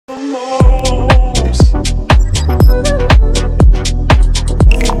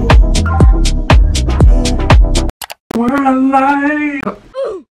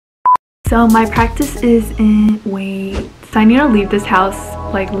So my practice is in, wait, so I need to leave this house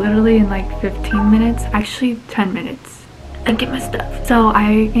like literally in like 15 minutes, actually 10 minutes, and get my stuff. So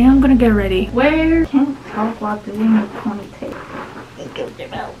I am gonna get ready. Where can't talk while doing a ponytail.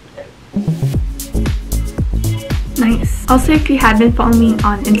 Nice. Also, if you have been following me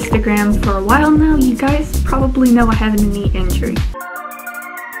on Instagram for a while now, you guys probably know I have a knee injury.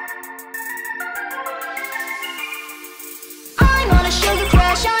 I'm on a sugar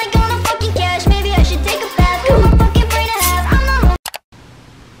crash, I ain't gonna fucking cash. Maybe I should take a bath, cut my fucking brain in half. I'm not.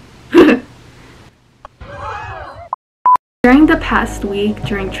 During the past week,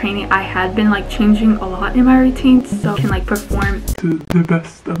 during training, I had been like changing a lot in my routine so I can like perform to the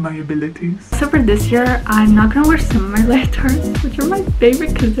best of my abilities. So for this year, I'm not gonna wear some of my leotards, which are my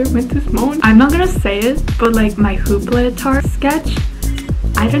favorite because they're meant to small. I'm not gonna say it, but like my hoop leotard sketch,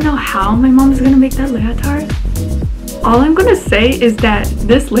 I don't know how my mom is gonna make that leotard. All I'm gonna say is that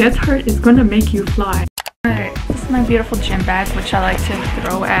this leotard is gonna make you fly. Alright, this is my beautiful gym bag, which I like to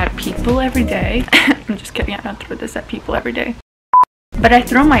throw at people every day. I'm just kidding, I don't throw this at people every day. But I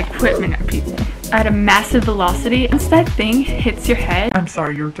throw my equipment at people at a massive velocity. Once that thing hits your head, I'm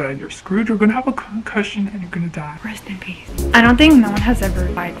sorry, you're dead. You're screwed. You're gonna have a concussion and you're gonna die. rest in peace. I don't think no one has ever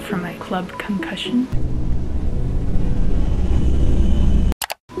died from a club concussion.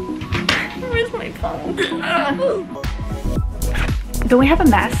 Where's my phone? Do we have a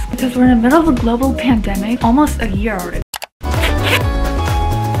mask? Because we're in the middle of a global pandemic, almost a year already.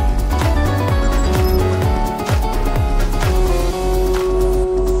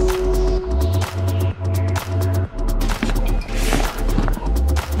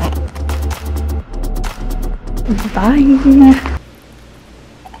 Bye.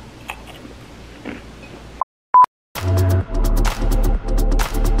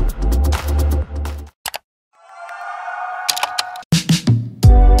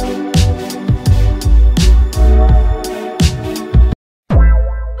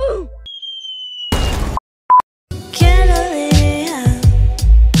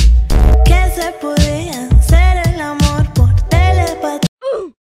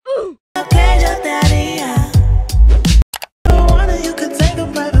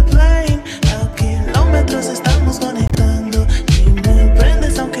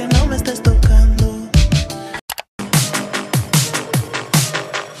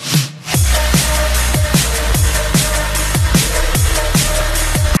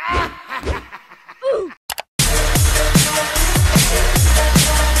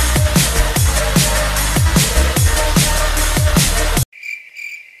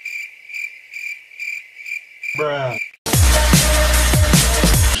 Bruh.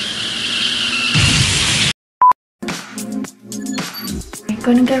 I'm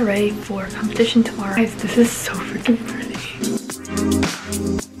gonna get ready for competition tomorrow. Guys, this is so freaking pretty.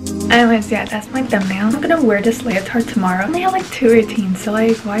 Anyways, yeah, that's my thumbnail. I'm gonna wear this leotard tomorrow. I only have like 2 routines, so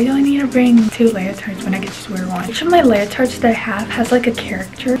like, why do I need to bring 2 leotards when I could just wear one? Each of my leotards that I have has like a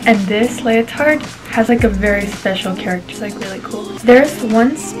character, and this leotard has like a very special character. It's like really cool. There's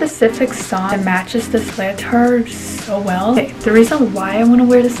one specific song that matches this leotard so well. Okay, the reason why I want to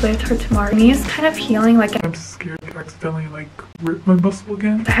wear this leotard tomorrow, my knee is kind of healing. Like, I'm scared to accidentally like rip my muscle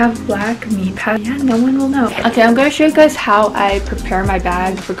again. I have black knee pads. Yeah, no one will know. Okay, I'm gonna show you guys how I prepare my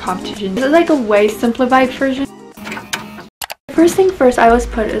bag for competition. This is like a way simplified version. First thing first, I always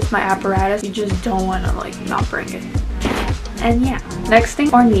put is my apparatus. You just don't want to like not bring it. And yeah, next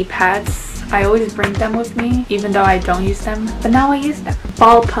thing are knee pads. I always bring them with me, even though I don't use them, but now I use them.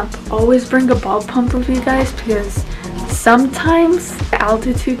 Ball pump. Always bring a ball pump with you guys because sometimes the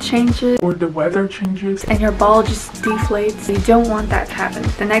altitude changes Or the weather changes and your ball just deflates. You don't want that to happen.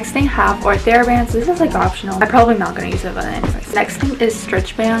 The next thing, half or TheraBands. This is like optional. I'm probably not going to use it, but anyways. Next thing is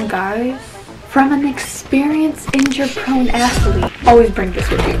stretch band, guys. From an experienced injury-prone athlete. Always bring this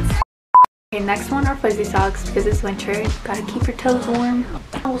with you. Okay, next one are fuzzy socks because it's winter. Gotta keep your toes warm.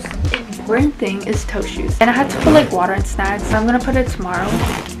 The most important thing is toe shoes. And I had to put like water and snacks, so I'm gonna put it tomorrow.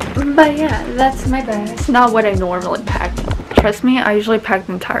 But yeah, that's my bag. It's not what I normally pack. Trust me, I usually pack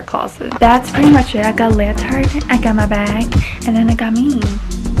the entire closet. That's pretty much it. I got leotard, I got my bag, and then I got me.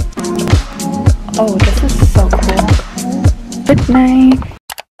 Oh, this is so cool. Good night.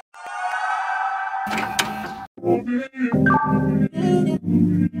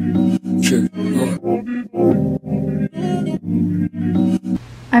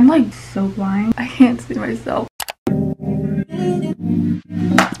 I'm like so blind. I can't see myself.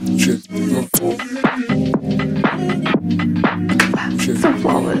 So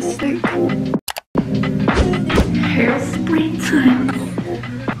flawless. Like, hairspray time.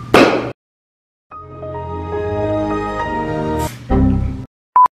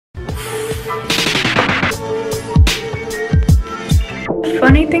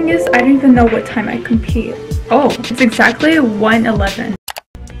 Funny thing is, I don't even know what time I compete. Oh, it's exactly 1:11.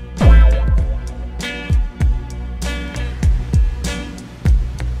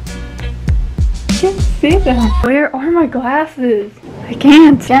 I can't see them. Where are my glasses? I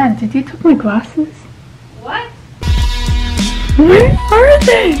can't. Jen, did you take my glasses? What? Where are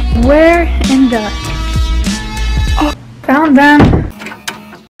they? Where in the... Oh, found them.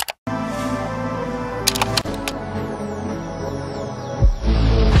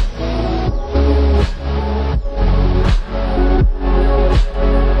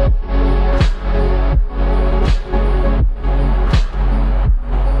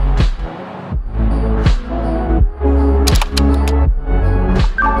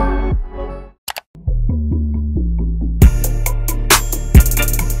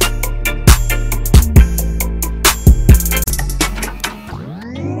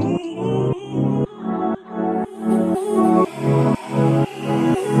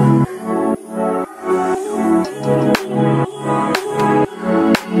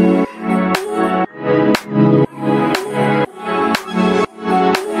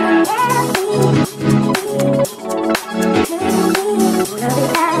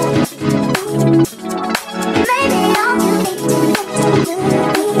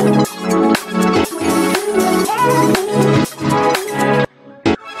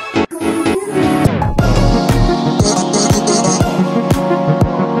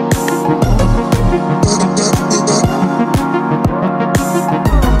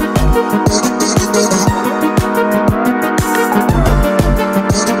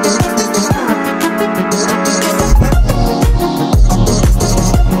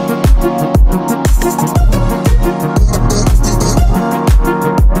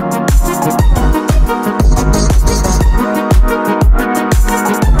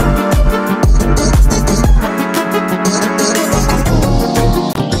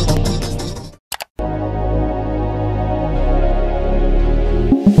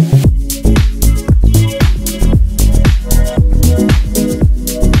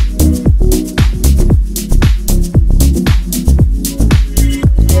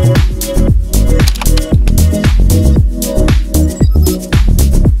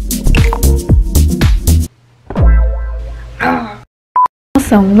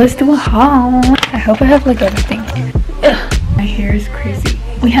 So let's do a haul. I hope I have like everything. Ugh, my hair is crazy.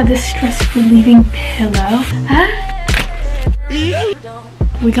 We have this stress relieving pillow.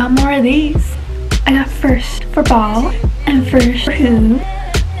 We got more of these. I got first for ball and first for who,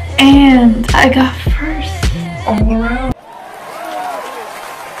 and I got first all around.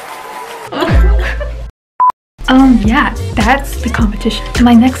 Yeah, that's the competition. And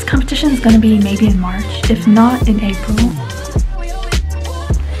my next competition is gonna be maybe in March, if not in April.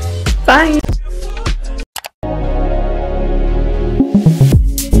 Bye!